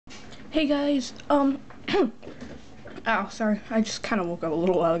Hey guys, ow, sorry, I just kind of woke up a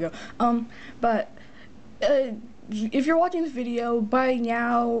little while ago. But if you're watching this video, by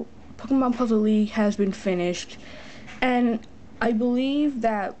now, Pokemon Puzzle League has been finished, and I believe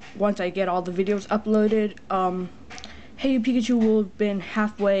that once I get all the videos uploaded, Hey Pikachu will have been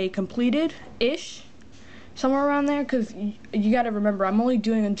halfway completed-ish, somewhere around there, because you gotta remember, I'm only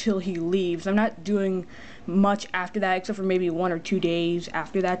doing until he leaves. I'm not doing much after that, except for maybe 1 or 2 days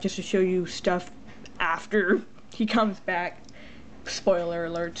after that, just to show you stuff after he comes back. Spoiler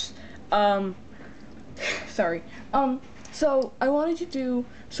alerts. Sorry. So I wanted to do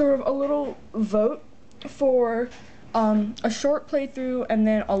sort of a little vote for a short playthrough and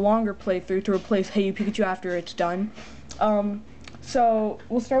then a longer playthrough to replace Hey You Pikachu after it's done. So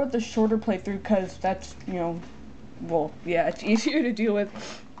we'll start with the shorter playthrough because that's, well, yeah, it's easier to deal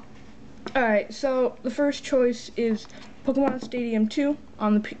with. Alright, so the first choice is Pokemon Stadium 2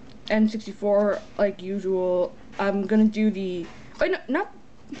 on the N64, like usual. I'm gonna do the, wait, no, not,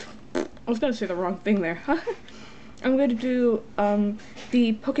 I was gonna say the wrong thing there. I'm gonna do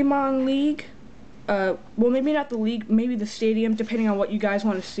the Pokemon League. Well, maybe not the league, maybe the stadium, depending on what you guys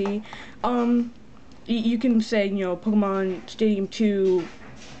want to see. You can say, Pokemon Stadium 2,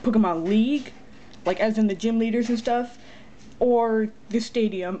 Pokemon League, like as in the gym leaders and stuff, or the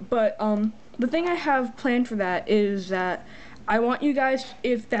stadium. But the thing I have planned for that is that I want you guys,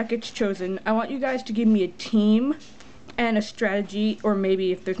 if that gets chosen, I want you guys to give me a team and a strategy, or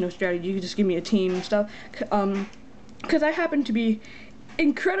maybe if there's no strategy, you can just give me a team and stuff. Because I happen to be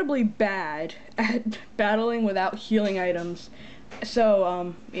incredibly bad at battling without healing items.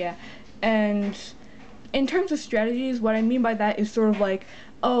 So, yeah. And in terms of strategies, what I mean by that is sort of like,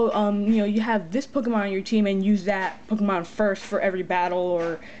 you have this Pokemon on your team and use that Pokemon first for every battle,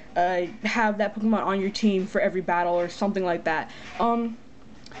 or have that Pokemon on your team for every battle, or something like that.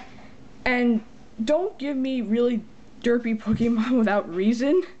 And don't give me really derpy Pokemon without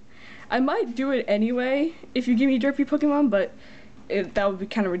reason. I might do it anyway if you give me derpy Pokemon, but that would be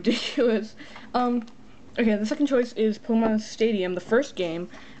kind of ridiculous. Okay, the second choice is Pokemon Stadium, the first game.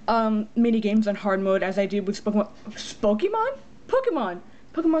 Minigames on hard mode, as I did with Pokemon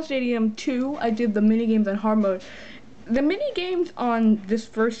Stadium 2, I did the minigames on hard mode. The minigames on this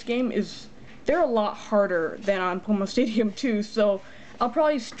first game they're a lot harder than on Pokemon Stadium 2, so I'll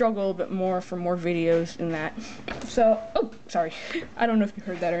probably struggle a bit more for more videos in that. So, oh, sorry. I don't know if you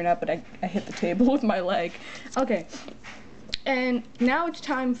heard that or not, but I hit the table with my leg. Okay. And now it's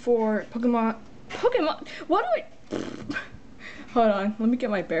time for Pokemon, what do I, hold on, let me get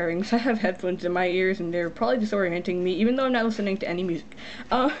my bearings. I have headphones in my ears and they're probably disorienting me, even though I'm not listening to any music.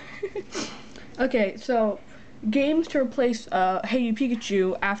 Okay, so, games to replace, Hey You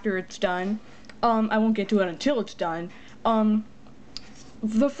Pikachu after it's done. I won't get to it until it's done.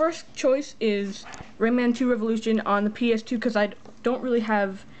 The first choice is Rayman 2 Revolution on the PS2, because I don't really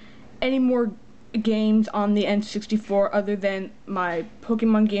have any more games on the N64 other than my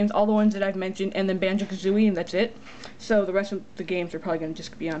Pokemon games, all the ones that I've mentioned, and then Banjo-Kazooie, and that's it. So the rest of the games are probably going to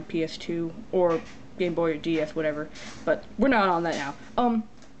just be on PS2 or Game Boy or DS, whatever. But we're not on that now.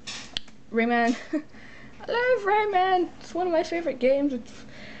 Rayman. I love Rayman. It's one of my favorite games.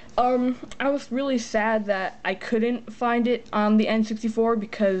 I was really sad that I couldn't find it on the N64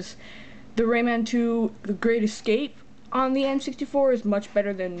 because the Rayman 2, The Great Escape, on the N64 is much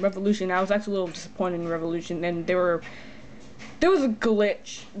better than Revolution. I was actually a little disappointed in Revolution, and there was a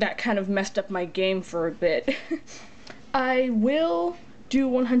glitch that kind of messed up my game for a bit. I will do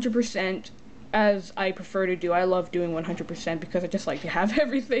 100% as I prefer to do. I love doing 100% because I just like to have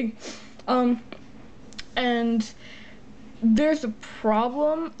everything. And there's a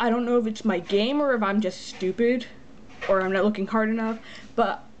problem. I don't know if it's my game or if I'm just stupid or I'm not looking hard enough,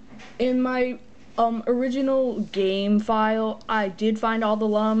 but in my original game file, I did find all the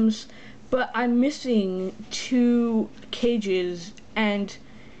lums, but I'm missing 2 cages, and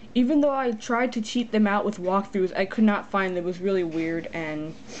even though I tried to cheat them out with walkthroughs, I could not find them. It was really weird,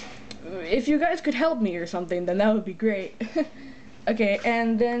 and if you guys could help me or something, then that would be great. Okay,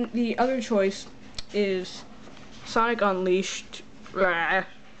 and then the other choice is Sonic Unleashed.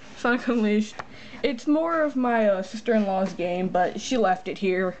 Sonic Unleashed. It's more of my sister-in-law's game, but she left it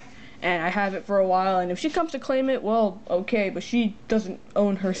here, and I have it for a while, and if she comes to claim it, well, okay, but she doesn't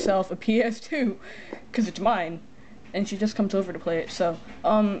own herself a PS2, because it's mine, and she just comes over to play it, so,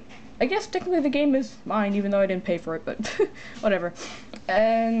 I guess technically the game is mine, even though I didn't pay for it, but whatever.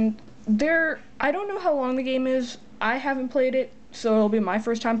 And I don't know how long the game is. I haven't played it, so it'll be my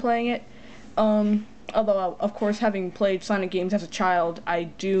first time playing it. Although, of course, having played Sonic games as a child, I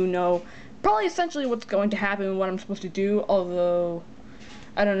do know probably essentially what's going to happen and what I'm supposed to do, although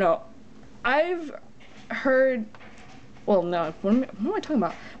I don't know. I've heard, well, no, what am I talking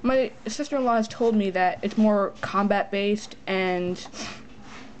about? My sister-in-law has told me that it's more combat-based and,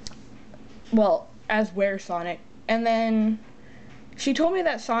 well, as where Sonic. And then she told me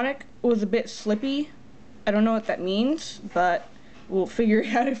that Sonic was a bit slippy. I don't know what that means, but we'll figure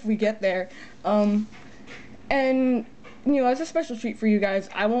it out if we get there. And, you know, as a special treat for you guys,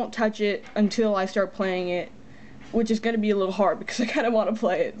 I won't touch it until I start playing it, which is going to be a little hard because I kind of want to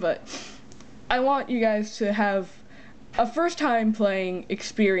play it, but I want you guys to have a first time playing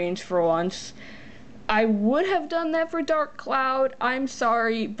experience for once. I would have done that for Dark Cloud, I'm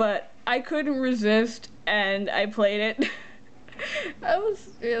sorry, but I couldn't resist and I played it.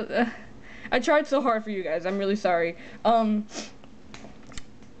 I tried so hard for you guys, I'm really sorry.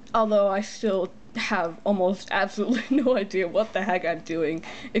 Although I still have almost absolutely no idea what the heck I'm doing,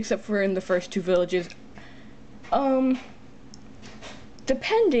 except for in the first 2 villages.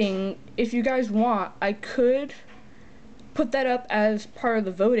 Depending, if you guys want, I could put that up as part of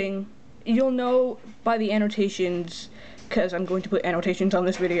the voting. You'll know by the annotations, because I'm going to put annotations on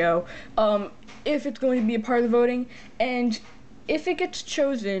this video, if it's going to be a part of the voting, and if it gets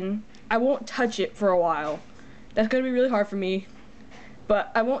chosen, I won't touch it for a while. That's going to be really hard for me,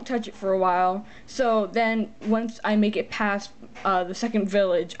 but I won't touch it for a while, so then once I make it past the second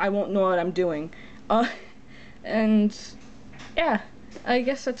village, I won't know what I'm doing. And yeah, I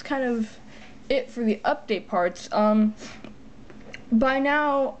guess that's kind of it for the update parts. By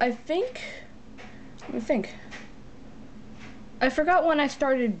now, I think, let me think. I forgot when I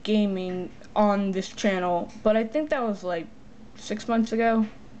started gaming on this channel, but I think that was like 6 months ago,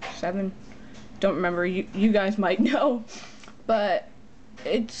 7, don't remember, you guys might know, but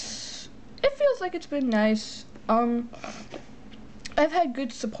it feels like it's been nice. I've had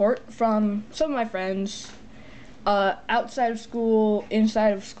good support from some of my friends, outside of school,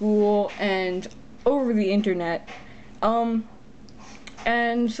 inside of school, and over the internet.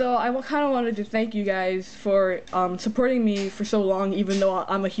 And so I kind of wanted to thank you guys for supporting me for so long, even though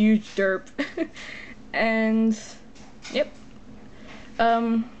I'm a huge derp. And yep.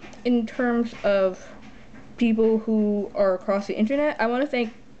 In terms of people who are across the internet, I want to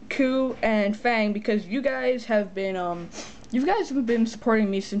thank Ku and Fang, because you guys have been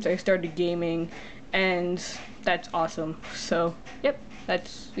supporting me since I started gaming, and that's awesome. So yep,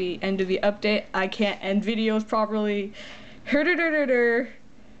 that's the end of the update. I can't end videos properly.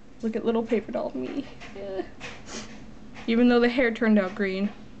 Look at little paper doll me. Yeah. Even though the hair turned out green.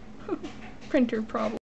 Printer problem.